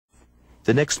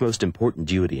The next most important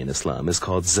duty in Islam is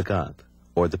called zakat,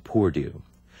 or the poor due.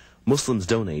 Muslims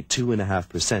donate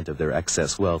 2.5% of their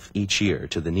excess wealth each year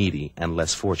to the needy and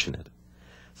less fortunate.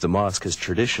 The mosque has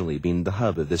traditionally been the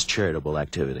hub of this charitable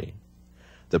activity.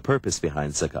 The purpose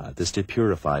behind zakat is to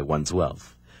purify one's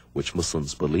wealth, which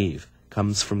Muslims believe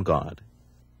comes from God.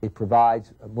 It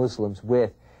provides Muslims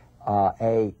with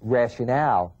a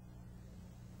rationale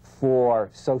for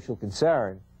social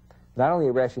concern, not only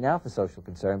a rationale for social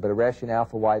concern, but a rationale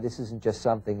for why this isn't just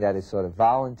something that is sort of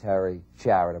voluntary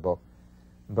charitable,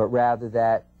 but rather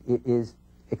that it is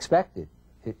expected.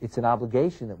 It's an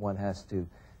obligation that one has to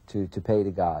pay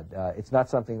to God. It's not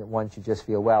something that one should just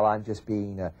feel, well, I'm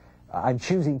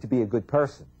choosing to be a good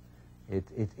person.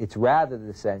 It's rather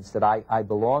the sense that I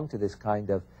belong to this kind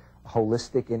of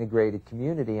holistic, integrated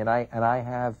community, and I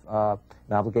have an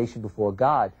obligation before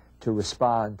God to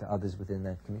respond to others within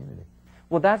that community.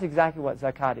 Well, that's exactly what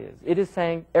zakat is. It is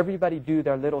saying everybody do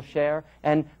their little share,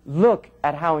 and look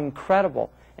at how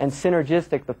incredible and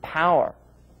synergistic the power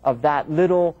of that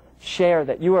little share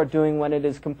that you are doing when it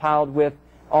is compiled with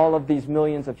all of these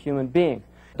millions of human beings.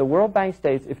 The World Bank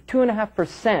states if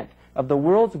 2.5% of the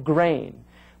world's grain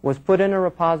was put in a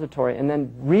repository and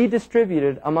then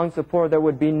redistributed amongst the poor, there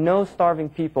would be no starving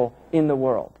people in the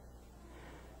world.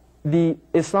 The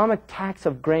Islamic tax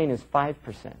of grain is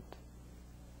 5%.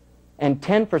 And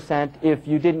 10% if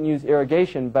you didn't use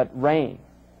irrigation but rain.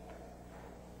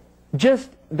 Just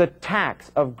the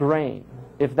tax of grain,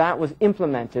 if that was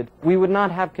implemented, we would not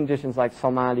have conditions like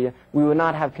Somalia, we would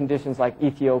not have conditions like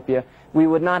Ethiopia, we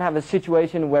would not have a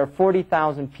situation where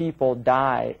 40,000 people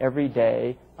die every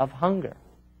day of hunger.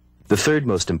 The third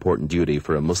most important duty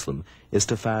for a Muslim is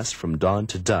to fast from dawn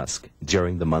to dusk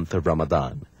during the month of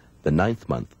Ramadan, the 9th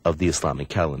month of the Islamic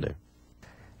calendar.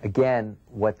 Again,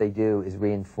 what they do is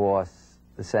reinforce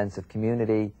the sense of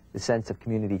community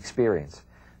experience,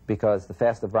 because the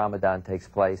fast of Ramadan takes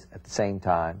place at the same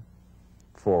time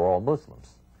for all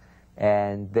Muslims.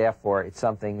 And therefore, it's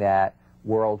something that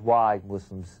worldwide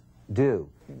Muslims do.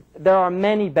 There are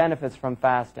many benefits from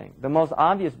fasting. The most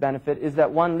obvious benefit is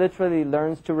that one literally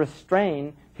learns to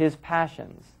restrain his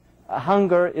passions.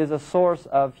 Hunger is a source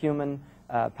of human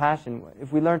passion.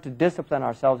 If we learn to discipline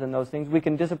ourselves in those things, we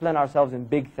can discipline ourselves in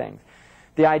big things.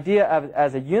 The idea of,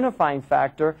 as a unifying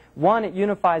factor, one, it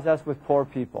unifies us with poor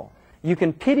people. You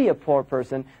can pity a poor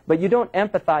person, but you don't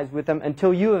empathize with them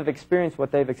until you have experienced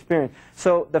what they've experienced.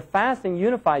 So the fasting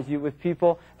unifies you with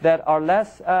people that are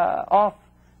less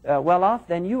well off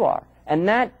than you are. And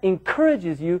that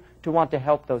encourages you to want to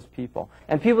help those people.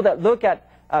 And people that look at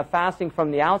fasting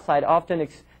from the outside often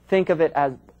think of it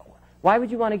as, why would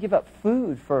you want to give up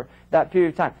food for that period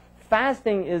of time?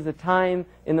 Fasting is a time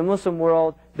in the Muslim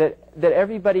world that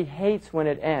everybody hates when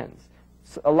it ends.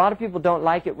 So a lot of people don't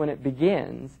like it when it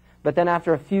begins, but then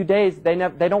after a few days, they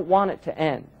don't want it to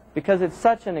end, because it's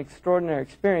such an extraordinary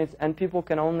experience, and people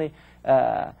can only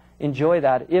enjoy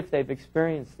that if they've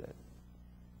experienced it.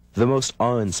 The most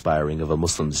awe-inspiring of a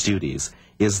Muslim's duties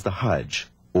is the Hajj,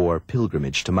 or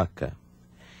pilgrimage to Mecca.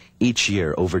 Each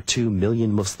year, over 2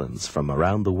 million Muslims from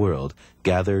around the world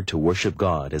gather to worship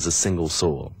God as a single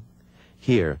soul.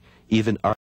 Here, even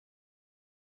our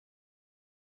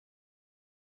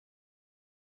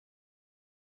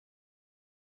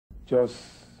just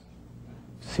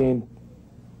seeing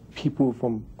people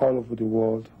from all over the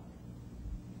world,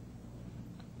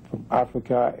 from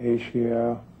Africa,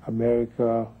 Asia,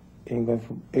 America, England,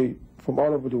 from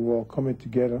all over the world coming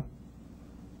together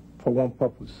for one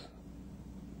purpose.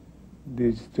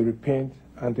 This is to repent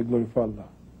and to glorify Allah.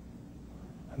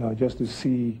 And just to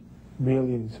see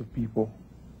millions of people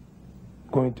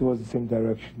going towards the same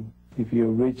direction. If you're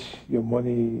rich, your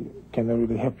money cannot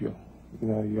really help you.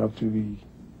 You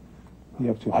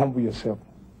have to humble yourself.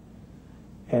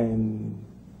 And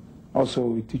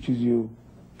also it teaches you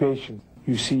patience.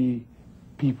 You see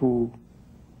people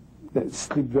that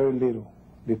sleep very little.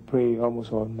 They pray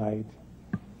almost all night.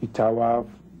 You tawaf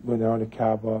when they're on the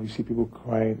Kaaba. You see people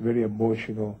crying, very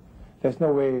emotional. There's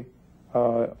no way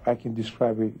I can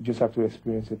describe it. You just have to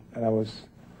experience it. And I was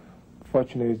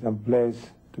fortunate and blessed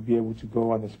to be able to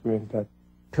go and experience that.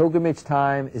 Pilgrimage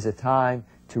time is a time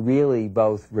to really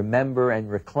both remember and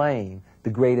reclaim the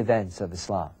great events of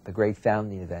Islam, the great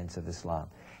founding events of Islam.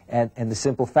 And the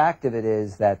simple fact of it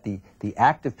is that the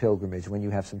act of pilgrimage, when you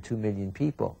have some 2 million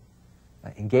people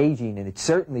engaging, and it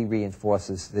certainly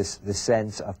reinforces this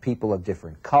sense of people of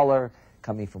different color,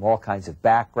 coming from all kinds of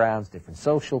backgrounds, different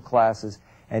social classes,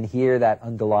 and here that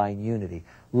underlying unity,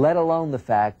 let alone the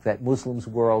fact that Muslims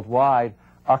worldwide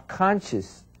are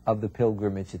conscious of the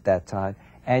pilgrimage at that time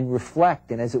and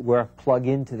reflect and, as it were, plug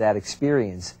into that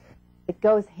experience. It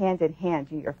goes hand in hand.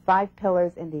 Your 5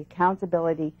 pillars and the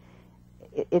accountability,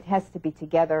 it has to be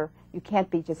together. You can't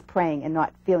be just praying and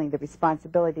not feeling the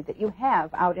responsibility that you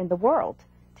have out in the world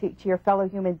to your fellow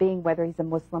human being, whether he's a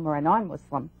Muslim or a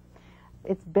non-Muslim.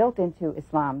 It's built into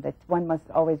Islam that one must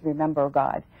always remember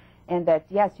God, and that,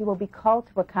 yes, you will be called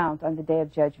to account on the Day of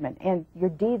Judgment, and your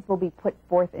deeds will be put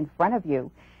forth in front of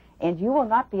you, and you will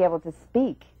not be able to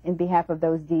speak in behalf of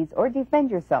those deeds or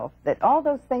defend yourself, that all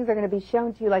those things are going to be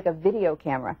shown to you like a video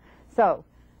camera. So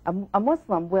a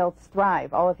Muslim will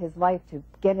strive all of his life to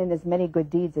get in as many good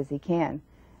deeds as he can,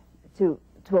 to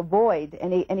avoid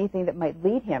anything that might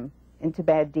lead him into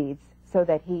bad deeds, so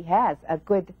that he has a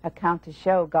good account to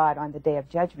show God on the Day of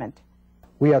Judgment.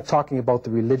 We are talking about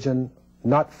the religion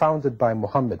not founded by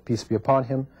Muhammad, peace be upon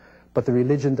him, but the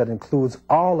religion that includes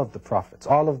all of the prophets,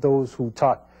 all of those who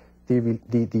taught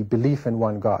the belief in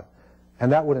one God.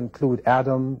 And that would include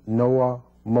Adam, Noah,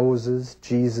 Moses,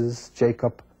 Jesus,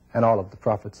 Jacob, and all of the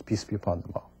prophets, peace be upon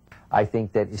them all. I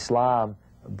think that Islam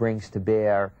brings to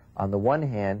bear, on the one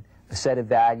hand, a set of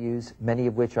values, many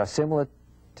of which are similar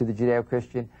to the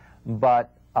Judeo-Christian, but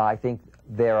I think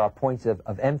there are points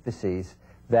of emphasis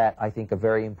that I think are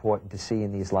very important to see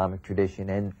in the Islamic tradition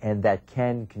and that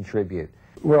can contribute.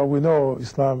 Well, we know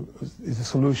Islam is a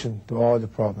solution to all the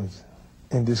problems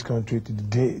in this country, to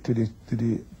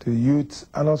the youth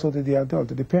and also to the adults,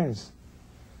 to the parents.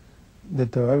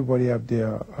 That everybody have they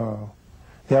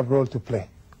have role to play.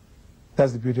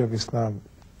 That's the beauty of Islam.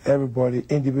 Everybody,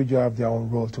 individual, have their own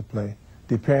role to play.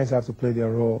 The parents have to play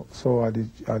their role, so are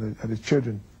the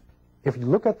children. If you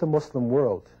look at the Muslim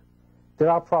world, there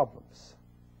are problems.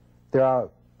 There are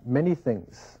many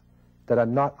things that are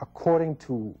not according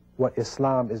to what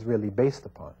Islam is really based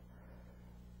upon.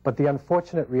 But the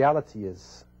unfortunate reality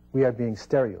is we are being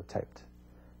stereotyped.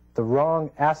 The wrong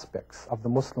aspects of the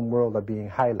Muslim world are being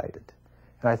highlighted.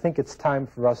 And I think it's time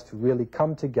for us to really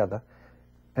come together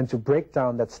and to break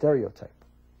down that stereotype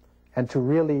and to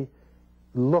really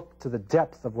look to the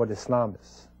depth of what Islam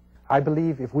is. I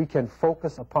believe if we can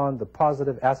focus upon the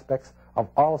positive aspects of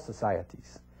all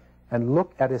societies and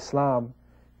look at Islam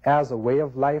as a way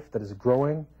of life that is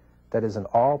growing, that is in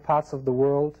all parts of the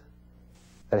world,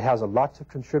 that has a lot to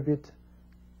contribute,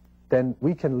 then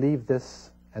we can leave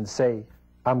this and say,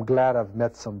 I'm glad I've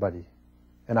met somebody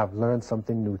and I've learned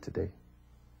something new today.